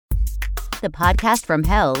The Podcast from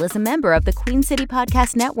Hell is a member of the Queen City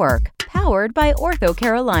Podcast Network, powered by Ortho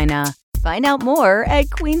Carolina. Find out more at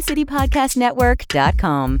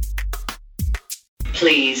queencitypodcastnetwork.com.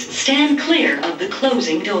 Please stand clear of the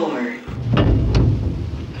closing door.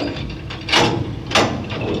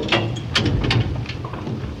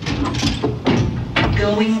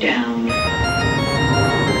 Going down.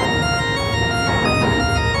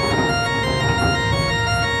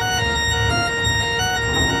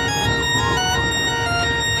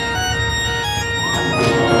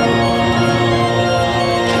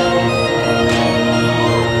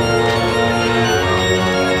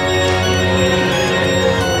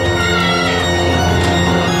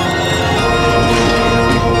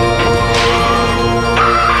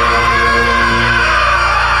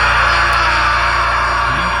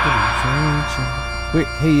 Wait,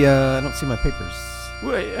 hey, I don't see my papers.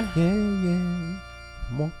 What? Yeah. I'm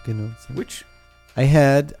walking on some. Which? I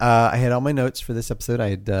had all my notes for this episode.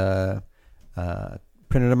 I had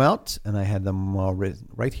printed them out, and I had them all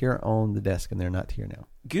right here on the desk, and they're not here now.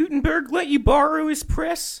 Gutenberg let you borrow his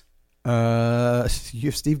press? You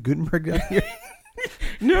have Steve Gutenberg down here?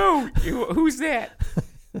 No, who's that?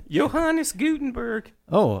 Johannes Gutenberg.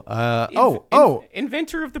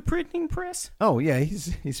 Inventor of the printing press? Oh, yeah,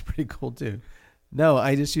 he's pretty cool, too. No,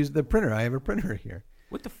 I just used the printer. I have a printer here.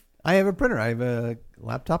 What the? I have a printer. I have a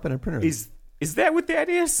laptop and a printer. Is that what that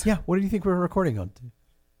is? Yeah. What do you think we're recording on?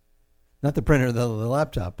 Not the printer, the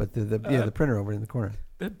laptop, but the printer over in the corner.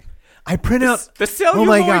 I print out the celluloid.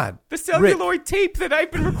 Oh my God! The celluloid tape that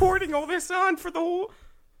I've been recording all this on for the whole.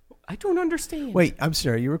 I don't understand. Wait, I'm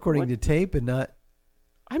sorry. You're recording the tape and not.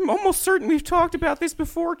 I'm almost certain we've talked about this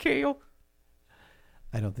before, Cale.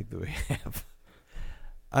 I don't think that we have.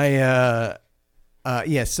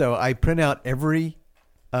 So I print out every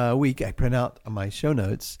week. I print out my show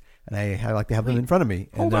notes, and I like to have them in front of me,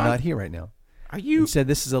 and they're not here right now. Are you? Instead,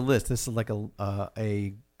 this is a list. This is like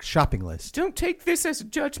a shopping list. Don't take this as a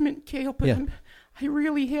judgment, Cale, but Yeah. I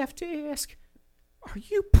really have to ask: are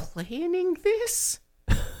you planning this?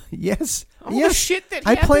 Yes. All yes. the shit that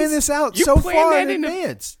I happens, plan this out you so plan far that in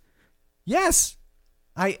advance. Yes.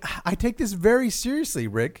 I take this very seriously,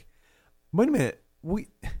 Rick. Wait a minute. We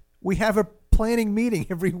have a planning meeting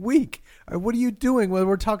every week. What are you doing when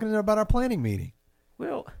we're talking about our planning meeting?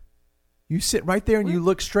 Well, you sit right there and you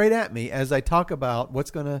look straight at me as I talk about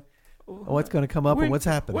what's gonna come up and what's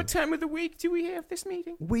happening. What time of the week do we have this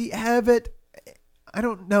meeting? We have it. I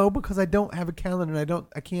don't know because I don't have a calendar and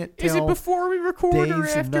I can't tell. Is it before we record days or and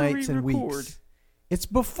after nights we and record? weeks. It's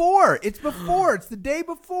before. It's the day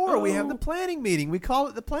before. We have the planning meeting. We call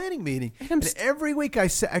it the planning meeting. And every week I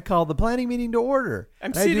call the planning meeting to order.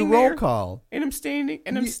 I'm I do sitting roll there, call. and I'm standing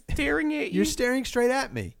and I'm staring at you. You're staring straight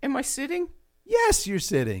at me. Am I sitting? Yes, you're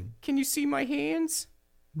sitting. Can you see my hands?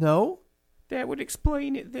 No. That would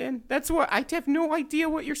explain it then. That's why I have no idea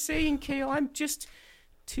what you're saying, Cale. I'm just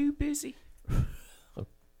too busy.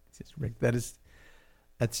 Rick, that's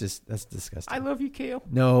disgusting. I love you, Cale.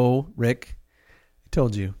 No, Rick. I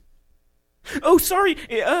told you. Oh, sorry.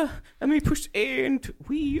 Let me push, and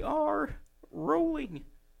we are rolling.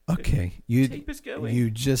 Okay, Tape is going.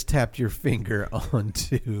 you just tapped your finger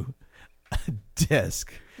onto a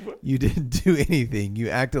desk. What? You didn't do anything. You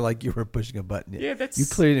acted like you were pushing a button. Yeah, that's... You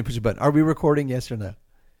clearly didn't push a button. Are we recording? Yes or no?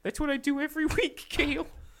 That's what I do every week, Cale.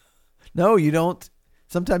 No, you don't.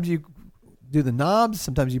 Sometimes you do the knobs.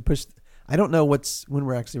 Sometimes you push. I don't know when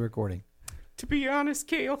we're actually recording. To be honest,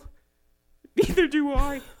 Cale, neither do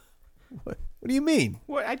I. What do you mean?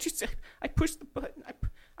 What? I push the button.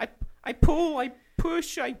 I pull, I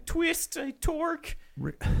push, I twist, I torque.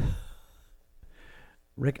 Rick,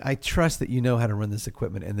 I trust that you know how to run this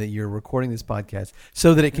equipment and that you're recording this podcast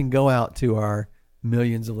so that it can go out to our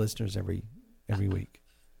millions of listeners every week.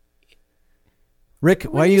 Rick,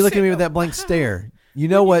 why are you looking at me with that blank stare? You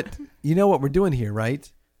know what we're doing here,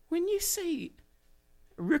 right? When you say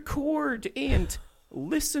record and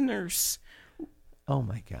listeners. Oh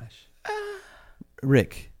my gosh.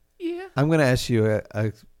 Rick. Yeah. I'm going to ask you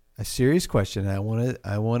a serious question. I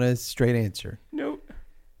want a straight answer. No.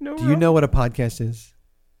 Do you know what a podcast is?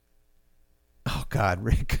 Oh God,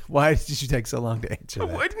 Rick, why did you take so long to answer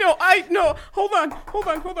that? No. Hold on.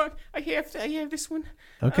 I have this one.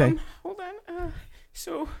 Okay. Hold on.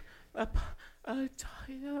 So a pod.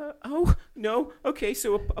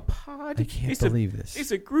 I can't believe this.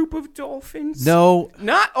 Is a group of dolphins. No.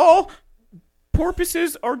 Not all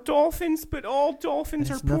porpoises are dolphins, but all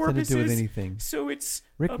dolphins are porpoises. Nothing to do with anything. So it's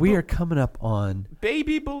Rick. We are coming up on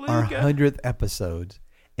baby beluga. our 100th episode,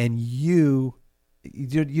 and you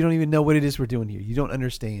don't even know what it is we're doing here. You don't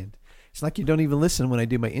understand. It's like you don't even listen when I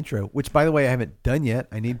do my intro, which, by the way, I haven't done yet.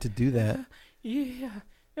 I need to do that. Yeah.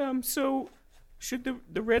 So should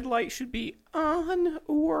the red light should be on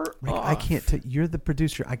or Rick, off? I can't tell. You're the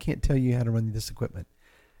producer. I can't tell you how to run this equipment.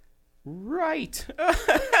 Right.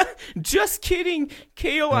 Just kidding,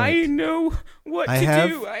 Cale. Right. I know what to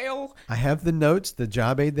do. I have the notes, the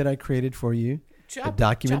job aid that I created for you, the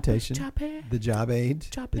documentation, the job aid.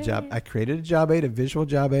 I created a job aid, a visual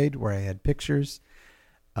job aid, where I had pictures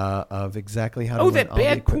of exactly how to run that all the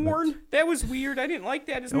bad equipment. porn? That was weird. I didn't like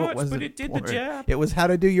that as much, but it did porn. the job. It was how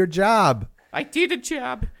to do your job. I did a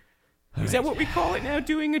job. Is that what we call it now,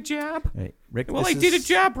 doing a job? Right. Rick, Well, I did a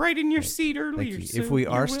job right in your seat earlier. Thank you. So If we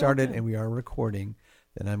are started welcome. and we are recording,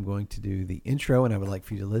 then I'm going to do the intro, and I would like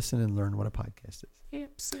for you to listen and learn what a podcast is.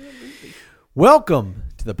 Absolutely. Welcome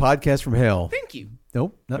to the podcast from hell. Thank you.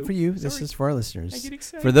 Nope, not for you. This sorry. is for our listeners. I get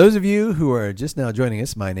excited. For those of you who are just now joining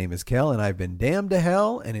us, my name is Cale, and I've been damned to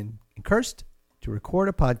hell and cursed to record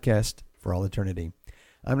a podcast for all eternity.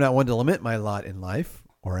 I'm not one to lament my lot in life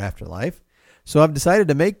or afterlife, so I've decided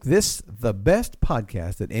to make this the best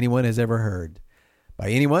podcast that anyone has ever heard. By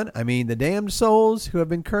anyone, I mean the damned souls who have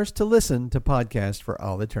been cursed to listen to podcasts for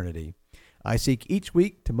all eternity. I seek each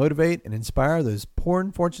week to motivate and inspire those poor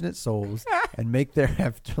unfortunate souls and make their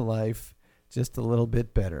afterlife just a little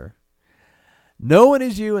bit better. No one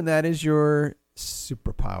is you, and that is your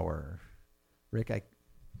superpower.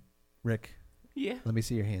 Rick, Yeah. let me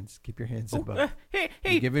see your hands. Keep your hands above. Hey.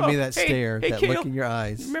 You're giving me that stare, hey, that Cale. look in your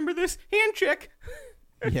eyes. Remember this? Hand check.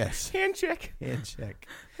 Yes. Hand check. Hand check.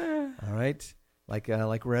 All right. Like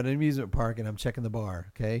we're at an amusement park and I'm checking the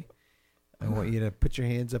bar, okay? I want you to put your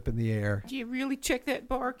hands up in the air. Do you really check that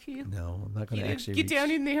bar, Cale? No, I'm not going to actually Get reach. down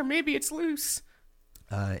in there. Maybe it's loose.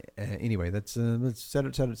 Anyway, let's set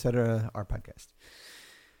our podcast.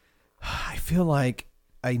 I feel like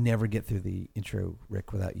I never get through the intro,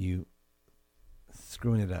 Rick, without you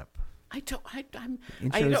screwing it up. Intro is the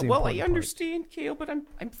important I part. understand, Cale, but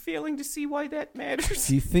I'm failing to see why that matters.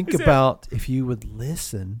 Do you think about if you would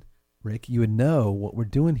listen, Rick, you would know what we're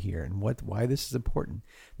doing here and why this is important.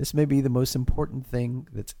 This may be the most important thing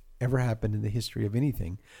that's ever happened in the history of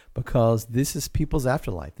anything, because this is people's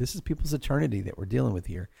afterlife. This is people's eternity that we're dealing with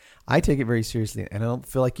here. I take it very seriously, and I don't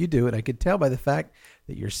feel like you do. And I could tell by the fact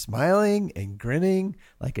that you're smiling and grinning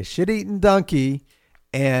like a shit-eating donkey.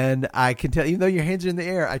 And I can tell, even though your hands are in the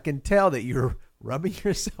air, I can tell that you're rubbing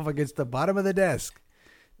yourself against the bottom of the desk.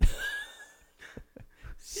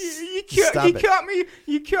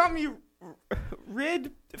 You caught me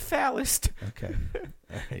red phallus. Okay.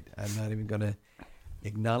 All right. I'm not even going to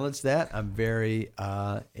acknowledge that. I'm very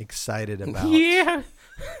excited about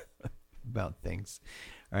about things.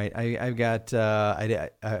 All right. I've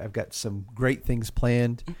got some great things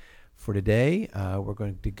planned for today. We're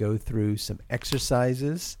going to go through some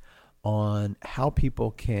exercises on how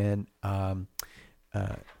people can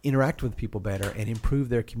interact with people better and improve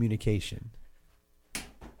their communication.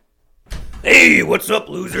 Hey, what's up,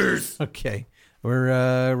 losers? Okay,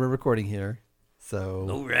 we're recording here, so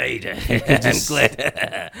All right, just-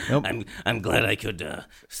 glad. Nope. I'm glad I could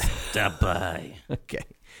stop by. okay.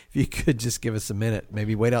 If you could just give us a minute,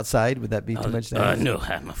 maybe wait outside. Would that be too much? To ask? No,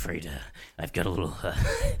 I'm afraid I've got a little.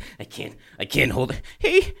 I can't hold it.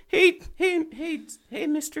 Hey,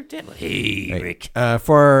 Mr. Devil. Hey, Right. Rick.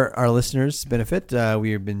 For our listeners' benefit,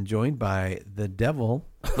 we have been joined by the devil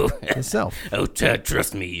himself.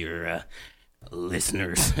 Trust me, your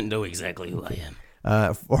listeners know exactly who I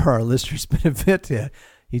am. For our listeners' benefit,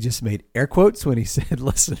 he just made air quotes when he said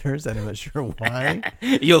listeners, and I'm not sure why.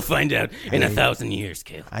 You'll find out in 1,000 years,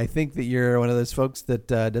 Cale. I think that you're one of those folks that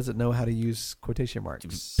doesn't know how to use quotation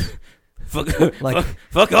marks.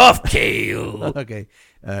 Fuck off, Cale. Okay.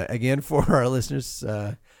 Again, for our listeners,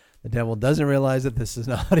 the devil doesn't realize that this is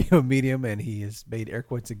an audio medium, and he has made air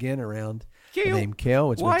quotes again around the Cale, name Cale,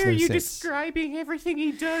 which why makes are no you sense. describing everything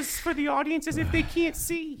he does for the audience as if they can't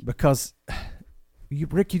see? Because,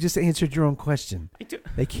 Rick, you just answered your own question.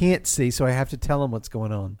 They can't see, so I have to tell them what's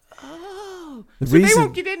going on. Oh, The so they reason-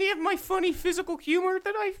 won't get any of my funny physical humor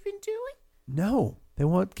that I've been doing? No, they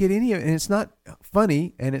won't get any of it. And it's not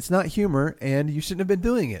funny, and it's not humor, and you shouldn't have been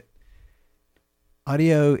doing it.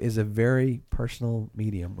 Audio is a very personal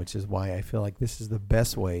medium, which is why I feel like this is the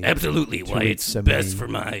best way. Absolutely, to why reach it's somebody. best for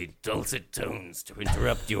my dulcet tones to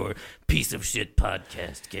interrupt your piece of shit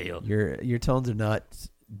podcast, Cale. Your tones are not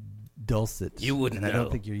dulcet. You wouldn't and I don't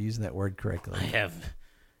know. think you're using that word correctly. I have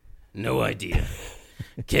no idea.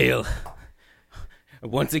 Cale,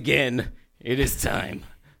 once again, it is time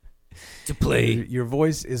to play. Your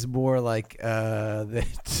voice is more like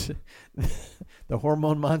the the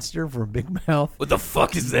hormone monster from Big Mouth. What the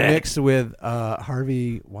fuck is that? Mixed with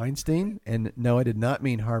Harvey Weinstein. And no, I did not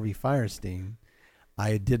mean Harvey Firestein.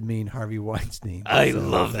 I did mean Harvey Weinstein. I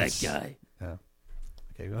love that guy.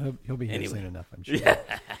 Okay, well, he'll be here soon enough, I'm sure. Yeah.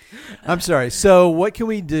 I'm sorry. So what can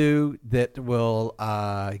we do that will,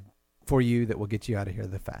 for you, that will get you out of here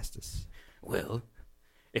the fastest? Well,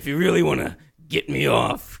 if you really want to get me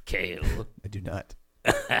off, Cale. I do not.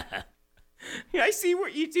 I see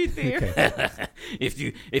what you did there. Okay.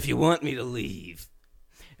 If you want me to leave,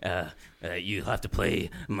 you have to play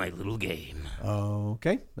my little game.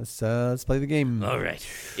 Okay, let's play the game. All right.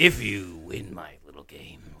 If you win my little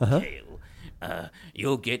game, Cale,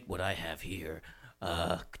 you'll get what I have here,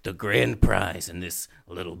 the grand prize in this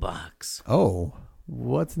little box. Oh,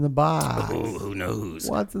 what's in the box? Oh, who knows?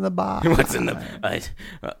 What's in the box? What's in the?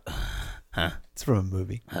 It's from a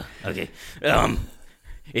movie. Okay.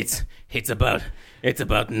 It's about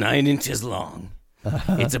 9 inches long.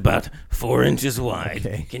 It's about 4 inches wide.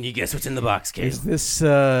 Okay. Can you guess what's in the box, Cale? Is this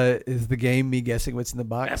is the game me guessing what's in the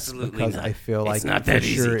box? Absolutely because not. I feel It's like not for that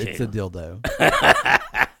easy, sure Cale. it's a dildo.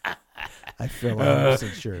 I feel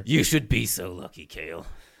 100% sure. You should be so lucky, Cale.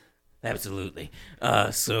 Absolutely.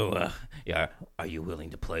 Yeah. Are you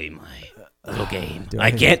willing to play my little game?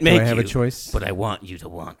 I can't make you. Do I have a choice? But I want you to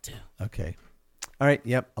want to. Okay. All right.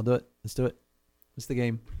 Yep. I'll do it. Let's do it. What's the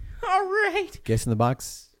game? All right. Guess in the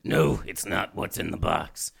box. No, it's not what's in the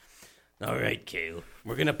box. All right, Cale.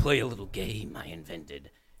 We're going to play a little game I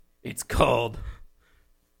invented. It's called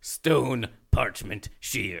Stone Parchment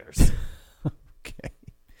Shears. Okay.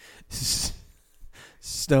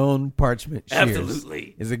 Stone Parchment Shears.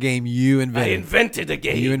 Absolutely. Is a game you invented. I invented a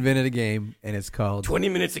game. You invented a game, and it's called... 20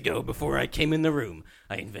 minutes ago, before I came in the room,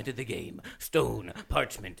 I invented the game Stone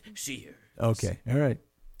Parchment Shears. Okay. All right.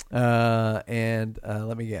 And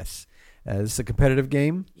let me guess. This is a competitive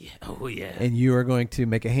game. Yeah. Oh, yeah. And you are going to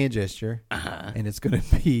make a hand gesture. Uh-huh. And it's going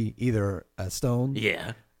to be either a stone,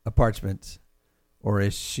 Yeah. a parchment, or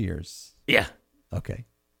a shears. Yeah. Okay.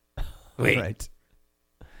 Wait. All right.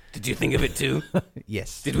 Did you think of it too?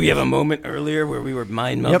 Yes. Did we have a moment earlier where we were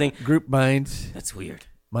mind melding? Yep. Group mind. That's weird.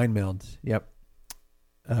 Mind meld. Yep.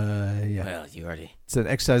 Yeah. Well, you already. It's an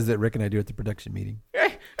exercise that Rick and I do at the production meeting.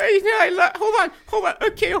 Hold on.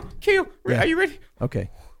 Cale, Yeah. are you ready? Okay.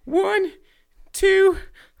 1, 2,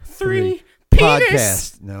 3. Podcast.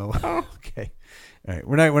 Penis. No. Oh. Okay. All right.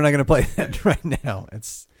 We're not going to play that right now.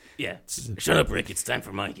 It's Yeah. Shut up, Rick. It's time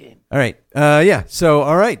for my game. all right. Yeah. So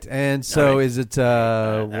all right. And so All right. is it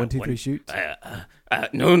 1, 2, 3 shoot?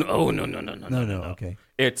 No. Oh, no. No. Okay.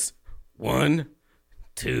 It's 1,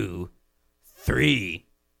 2, 3,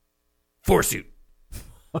 4 shoot.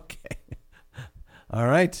 Okay. All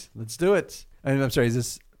right. Let's do it. I'm sorry. Is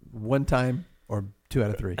this one time or 2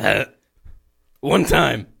 out of 3? One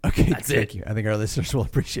time. Okay. That's Thank it. you. I think our listeners will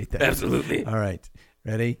appreciate that. Absolutely. All right.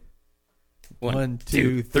 Ready? 1,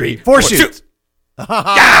 2, 3, 4 shoot.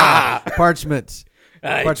 Yeah! Parchment.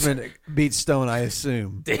 Right. Parchment beats stone, I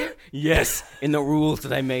assume. Yes, in the rules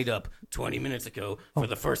that I made up 20 minutes ago for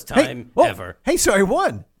the first time ever. Hey, so I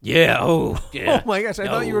won. Yeah. Oh, yeah. Oh my gosh! I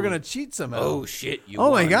thought you were Oh. going to cheat somehow. Oh shit! You. Oh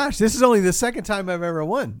my won. gosh! This is only the second time I've ever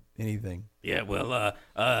won anything. Yeah. Well.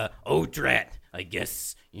 Oh drat! I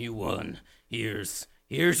guess you won. Here's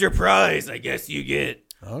your prize. I guess you get.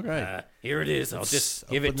 Okay. Here it is. I'll just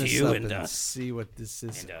give it Open to this you up and see what this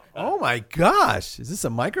is. and, Oh my gosh! Is this a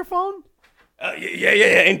microphone?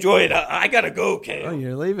 yeah. Enjoy it. I gotta go, Cale. Oh,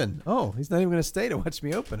 you're leaving. Oh, he's not even going to stay to watch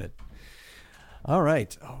me open it. All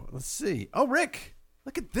right. Oh, let's see. Oh, Rick,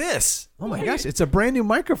 look at this. Oh my gosh! It's a brand new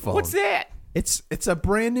microphone. What's that? It's a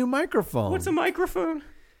brand new microphone. What's a microphone?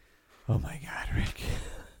 Oh my God, Rick.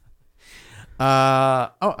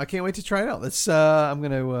 I can't wait to try it out. Let's. I'm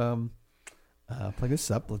gonna plug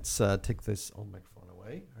this up. Let's take this old microphone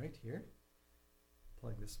away. Right here.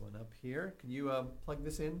 Plug this one up here. Can you plug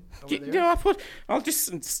this in over there? No, I'll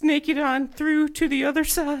just snake it on through to the other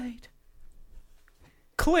side.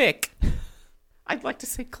 Click. I'd like to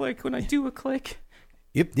say click when I do a click.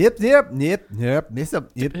 Yep. Miss up.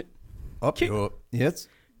 Yep. Up. Yes.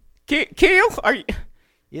 Cale, are you?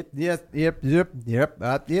 Yep.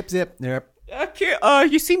 Okay,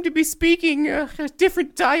 you seem to be speaking a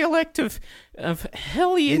different dialect of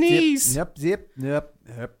Helionese. Yep.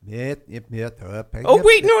 Oh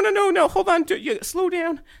wait, no. Hold on, slow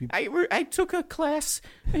down. I took a class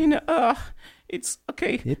in it's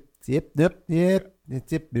okay. Yep. Okay,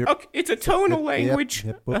 it's a tonal language.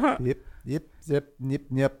 Yep.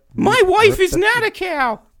 My wife is not a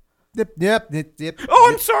cow. Yep. Oh,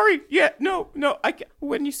 I'm sorry. Yeah, no.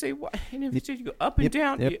 When you say what, and if you go up and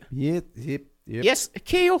down. Yep. Yes,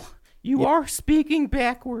 Cale, You are speaking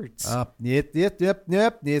backwards.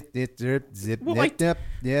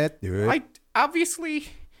 Obviously,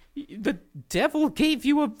 the devil gave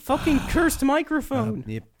you a fucking cursed microphone.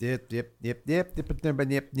 Yeah,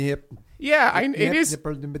 it is.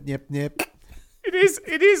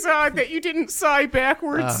 It is odd that you didn't sigh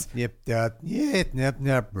backwards.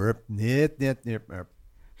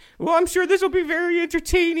 Well, I'm sure this will be very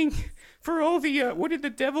entertaining for all the, what did the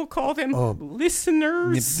devil call them?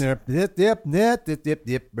 Listeners?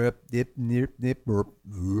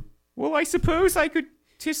 Well, I suppose I could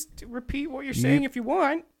just repeat what you're saying if you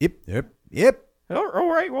want. Yep. All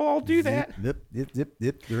right, well, I'll do that. Do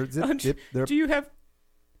you have...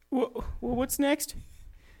 Well, what's next?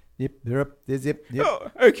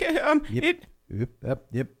 Oh, okay.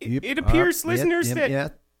 It appears, listeners,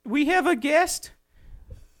 that we have a guest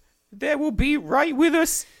that will be right with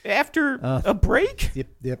us after a break.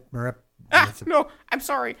 No, I'm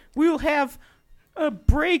sorry. We'll have a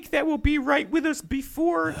break that will be right with us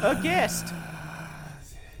before a guest.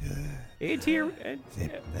 And here,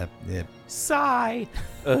 sigh.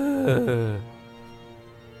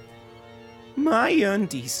 My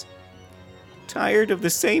undies. Tired of the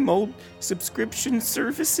same old subscription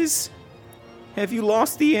services? Have you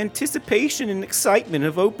lost the anticipation and excitement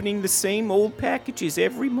of opening the same old packages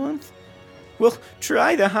every month? Well,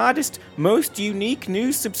 try the hottest, most unique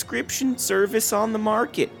new subscription service on the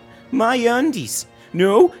market, MyUndies.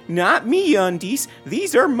 No, not MeUndies.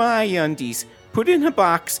 These are MyUndies, put in a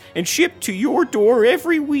box and shipped to your door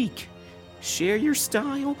every week. Share your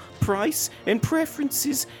style, price, and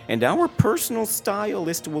preferences, and our personal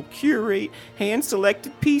stylist will curate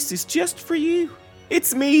hand-selected pieces just for you.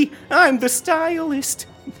 It's me. I'm the stylist.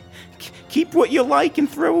 Keep what you like and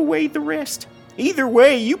throw away the rest. Either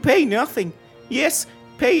way, you pay nothing. Yes,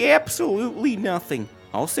 pay absolutely nothing.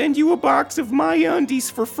 I'll send you a box of MyUndies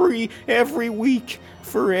for free every week,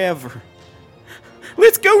 forever.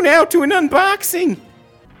 Let's go now to an unboxing.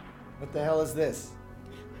 What the hell is this?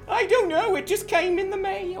 I don't know. It just came in the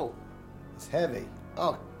mail. It's heavy.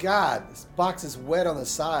 Oh, God. This box is wet on the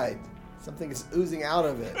side. Something is oozing out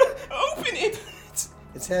of it. Open it.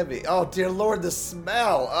 It's heavy. Oh, dear Lord, the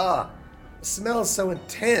smell. The smell is so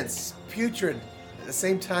intense, putrid, at the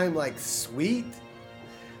same time, like, sweet.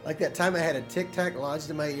 Like that time I had a Tic Tac lodged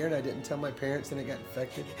in my ear and I didn't tell my parents and it got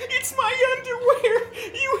infected. It's my underwear.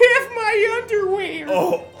 You have my underwear.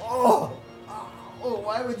 Oh,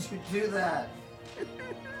 why would you do that?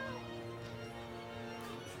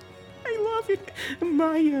 I love it.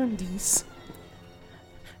 MyUndies.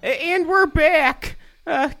 And we're back.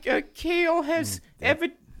 Cale has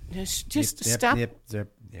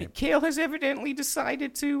Cale has evidently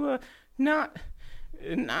decided to not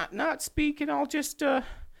speak, and I'll just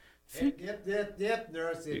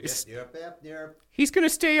He's gonna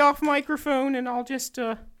stay off microphone, and I'll just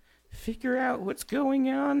figure out what's going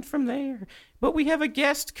on from there. But we have a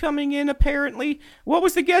guest coming in, apparently. What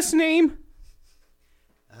was the guest's name?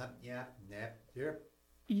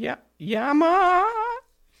 Yama.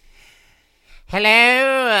 Hello,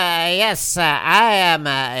 yes, I am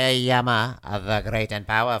Yama, the great and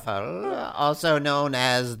powerful, also known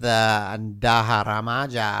as the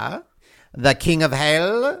Dharmaraja, the king of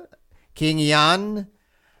hell, King Yanlu,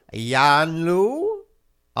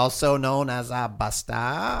 also known as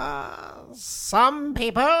Buster. Some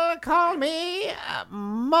people call me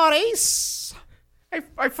Maurice.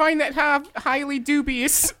 I find that highly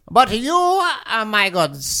dubious. But you, my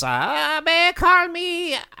good sir, may call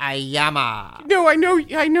me Yama. No, I know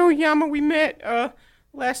Yama. We met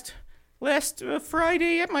last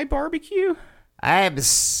Friday at my barbecue. I'm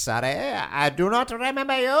sorry, I do not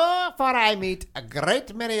remember you, for I meet a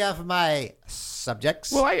great many of my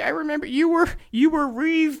subjects. Well, I remember you were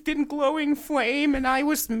wreathed in glowing flame, and I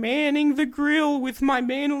was manning the grill with my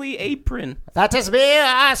manly apron. That is me.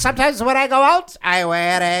 Sometimes when I go out, I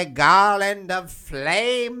wear a garland of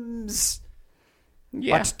flames.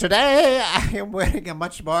 Yeah. But today, I am wearing a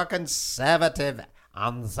much more conservative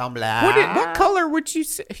ensemble. What color would you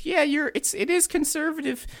say? Yeah, it is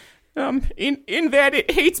conservative. In that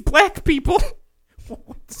it hates black people.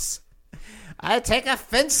 I take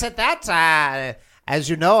offense at that. As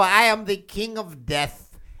you know, I am the king of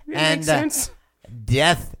death. Makes sense.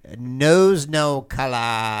 Death knows no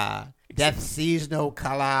color. Death sees no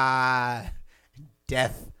color.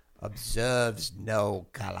 Death observes no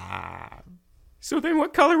color. So then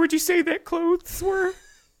what color would you say that clothes were?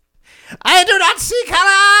 I do not see color.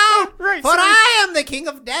 Oh, right, for sorry. I am the king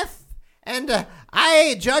of death. And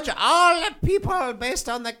I judge all people based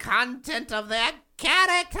on the content of their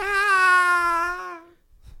character.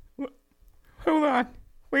 Hold on.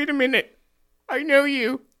 Wait a minute. I know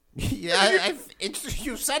you. Yeah,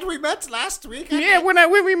 you said we met last week. Yeah, when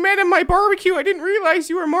we met at my barbecue, I didn't realize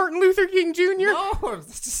you were Martin Luther King Jr. No,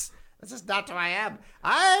 this is not who I am.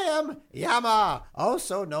 I am Yama,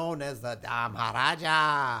 also known as the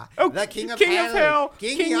Dharmaraja, the King of Hell,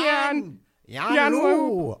 King Yan. Yan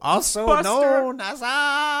Lu, also Buster. known as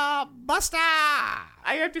a Buster.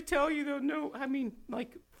 I have to tell you, though,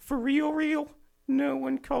 for real, no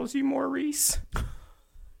one calls you Maurice.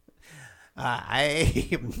 I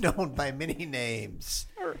am known by many names.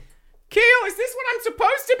 Cale, is this what I'm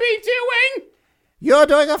supposed to be doing? You're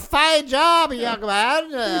doing a fine job, young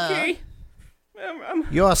man. Okay.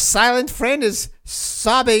 Your silent friend is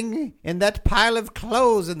sobbing in that pile of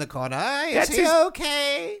clothes in the corner. Is he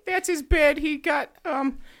okay? That's his bed. He got,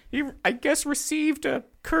 he, I guess, received a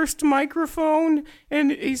cursed microphone,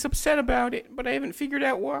 and he's upset about it, but I haven't figured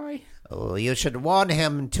out why. Oh, you should warn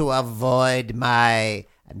him to avoid my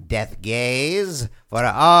death gaze, for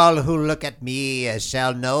all who look at me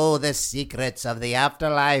shall know the secrets of the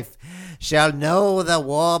afterlife, shall know the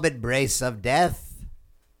warm embrace of death.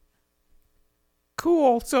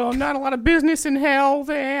 Cool, so not a lot of business in hell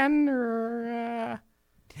then, or,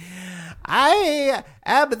 I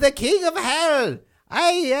am the King of Hell.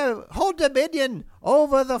 I hold dominion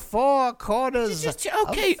over the four corners of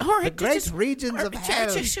the great regions of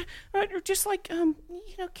hell.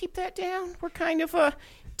 Keep that down. We're kind of a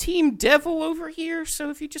team devil over here, so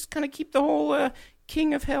if you just kind of keep the whole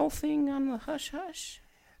King of Hell thing on the hush-hush.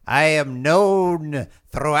 I am known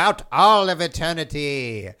throughout all of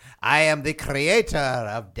eternity. I am the creator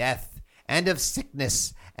of death and of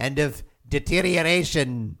sickness and of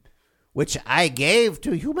deterioration, which I gave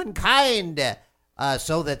to humankind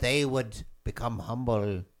so that they would become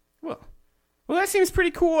humble. Well, that seems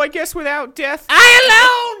pretty cool, I guess, without death.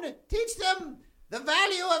 I alone teach them the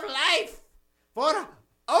value of life, for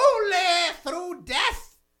only through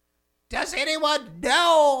death does anyone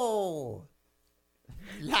know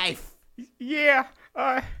life. Yeah.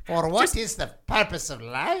 For what is the purpose of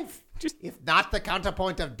life? If not the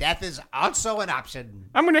counterpoint of death is also an option.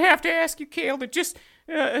 I'm going to have to ask you, Cale, to just,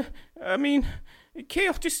 Cale,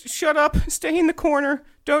 just shut up. Stay in the corner.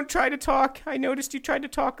 Don't try to talk. I noticed you tried to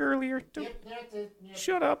talk earlier.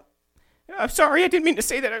 Shut up. I'm sorry, I didn't mean to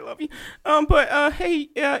say that I love you. Hey,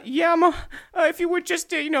 Yama, if you would just,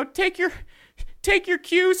 take your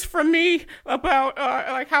cues from me about,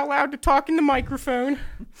 how loud to talk in the microphone.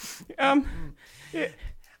 I'm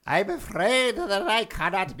afraid that I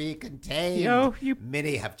cannot be contained.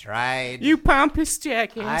 Many have tried. You pompous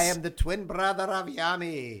jackass. I am the twin brother of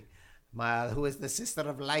Yami, who is the sister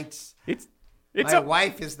of lights. My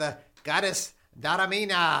wife is the goddess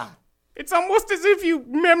Dharmaraja. It's almost as if you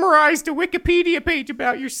memorized a Wikipedia page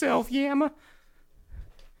about yourself, Yama.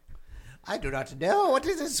 I do not know. What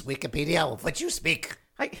is this Wikipedia of which you speak?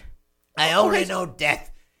 I only know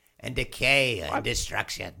death and decay and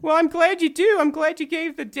destruction. Well, I'm glad you do. I'm glad you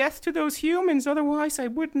gave the death to those humans. Otherwise, I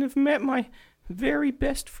wouldn't have met my very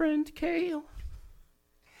best friend, Cale.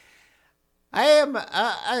 I am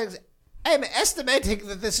estimating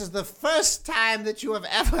that this is the first time that you have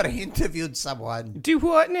ever interviewed someone. Do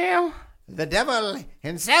what now? The devil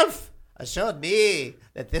himself assured me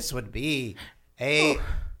that this would be a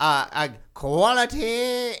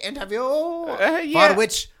quality interview for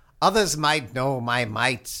which others might know my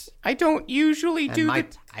might. I don't usually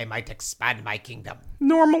I might expand my kingdom.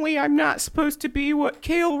 Normally, I'm not supposed to be what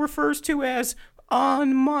Cale refers to as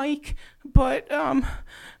on mic, but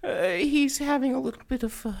he's having a little bit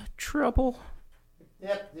of trouble.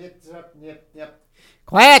 Yep.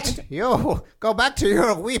 Quiet! You go back to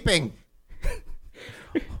your weeping.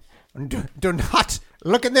 Do not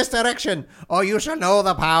look in this direction, or you shall know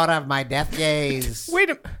the power of my death gaze. Wait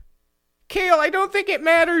a minute. Cale, I don't think it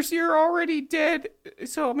matters. You're already dead.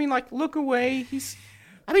 So, look away.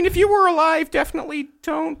 If you were alive, definitely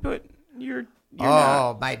don't, but you're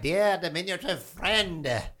not. Oh, my dear diminutive friend,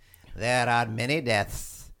 there are many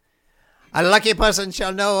deaths. A lucky person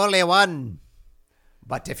shall know only one.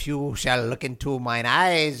 But if you shall look into mine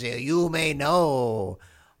eyes, you may know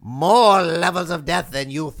more levels of death than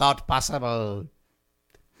you thought possible.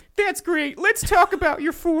 That's great. Let's talk about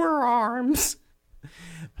your forearms.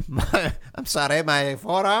 I'm sorry, my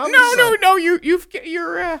forearms? No. You've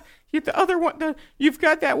the other one. You've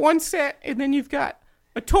got that one set, and then you've got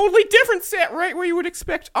a totally different set, right, where you would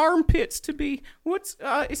expect armpits to be.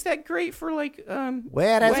 Is that great for Whereas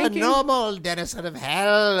wanking? A normal denizen of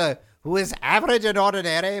hell, who is average and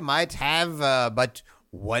ordinary, might have but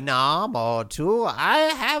one arm or two, I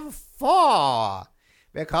have 4.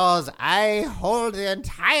 Because I hold the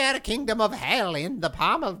entire kingdom of hell in the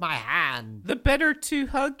palm of my hand. The better to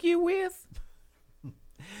hug you with?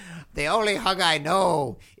 The only hug I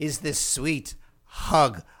know is the sweet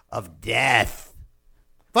hug of death.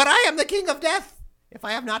 For I am the king of death, if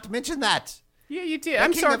I have not mentioned that. Yeah, you did. The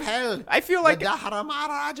I'm king sorry. of hell. I feel like the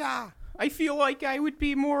Dharmaraja. I feel like I would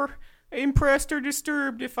be more impressed or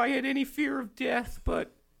disturbed if I had any fear of death,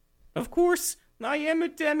 but of course, I am a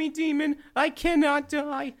demi-demon. I cannot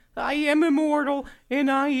die. I am immortal, and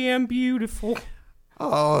I am beautiful.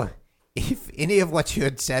 Oh, if any of what you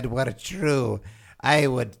had said were true, I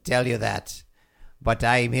would tell you that. But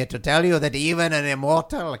I am here to tell you that even an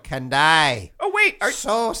immortal can die. Oh wait,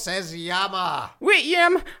 So says Yama. wait,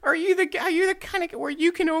 Yam, are you the kind of where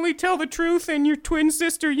you can only tell the truth and your twin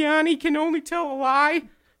sister Yanni can only tell a lie?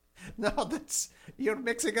 No, you're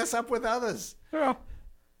mixing us up with others. Oh,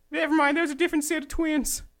 never mind. There's a different set of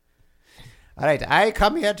twins. All right, I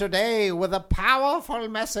come here today with a powerful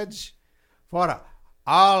message for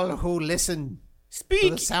all who listen to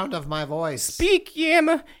Speak, the sound of my voice. speak,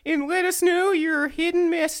 Yama, and let us know your hidden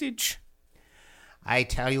message. I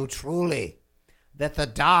tell you truly that the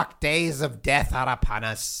dark days of death are upon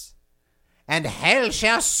us, and hell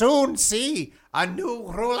shall soon see a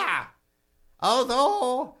new ruler.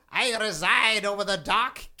 Although I reside over the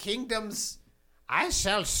dark kingdoms, I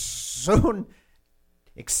shall soon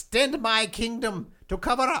extend my kingdom to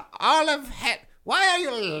cover all of hell. Why are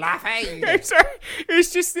you laughing? I'm sorry.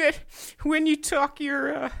 It's just that when you talk,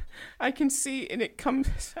 I can see, and it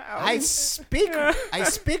comes out. I speak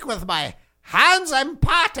with my hands. I'm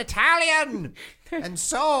part Italian. And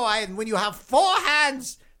so when you have 4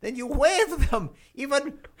 hands, then you wave them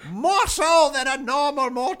even more so than a normal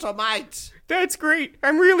mortal might. That's great.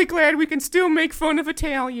 I'm really glad we can still make fun of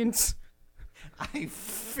Italians. I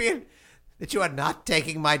feel that you are not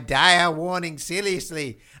taking my dire warning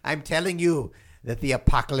seriously. I'm telling you that the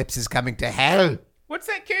apocalypse is coming to hell. What's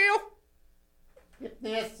that, Cale?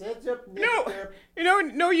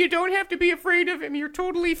 No, you don't have to be afraid of him. You're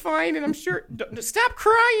totally fine, and I'm sure... Stop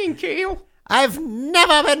crying, Cale. I've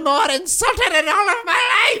never been more insulted in all of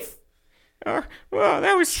my life. Well,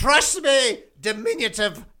 that was... Trust me,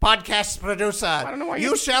 diminutive podcast producer. I don't know why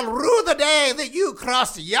you shall rue the day that you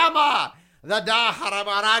cross Yama, the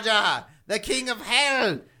Dharmaraja, the king of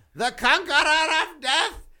hell, the conqueror of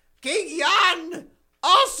death, King Yan,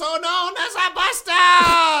 also known as a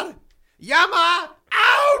bastard. Yama,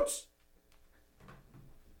 out!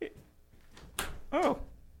 Oh.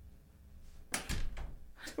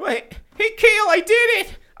 Wait. Hey, Cale, I did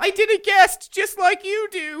it! I did a guest just like you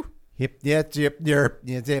do. Yep. Yeah,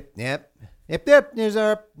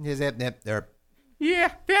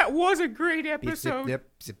 that was a great episode.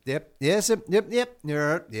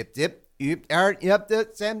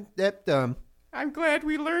 I'm glad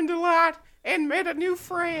we learned a lot and met a new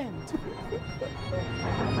friend.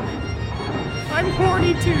 I'm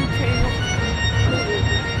horny too, Cale.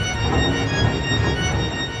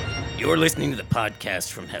 You're listening to the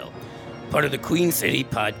podcast from hell, part of the Queen City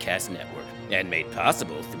Podcast Network, and made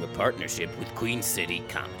possible through a partnership with Queen City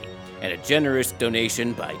Comedy and a generous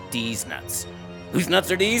donation by D's Nuts. Whose nuts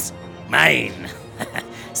are these? Mine.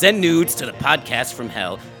 Send nudes to the podcast from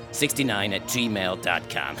hell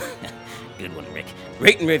 69@gmail.com. Good one, Rick.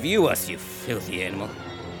 Rate and review us, you filthy animal.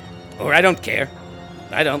 Or I don't care.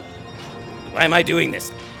 I don't. Why am I doing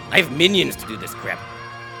this? I have minions to do this crap.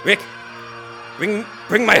 Rick, bring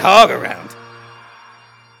my hog around.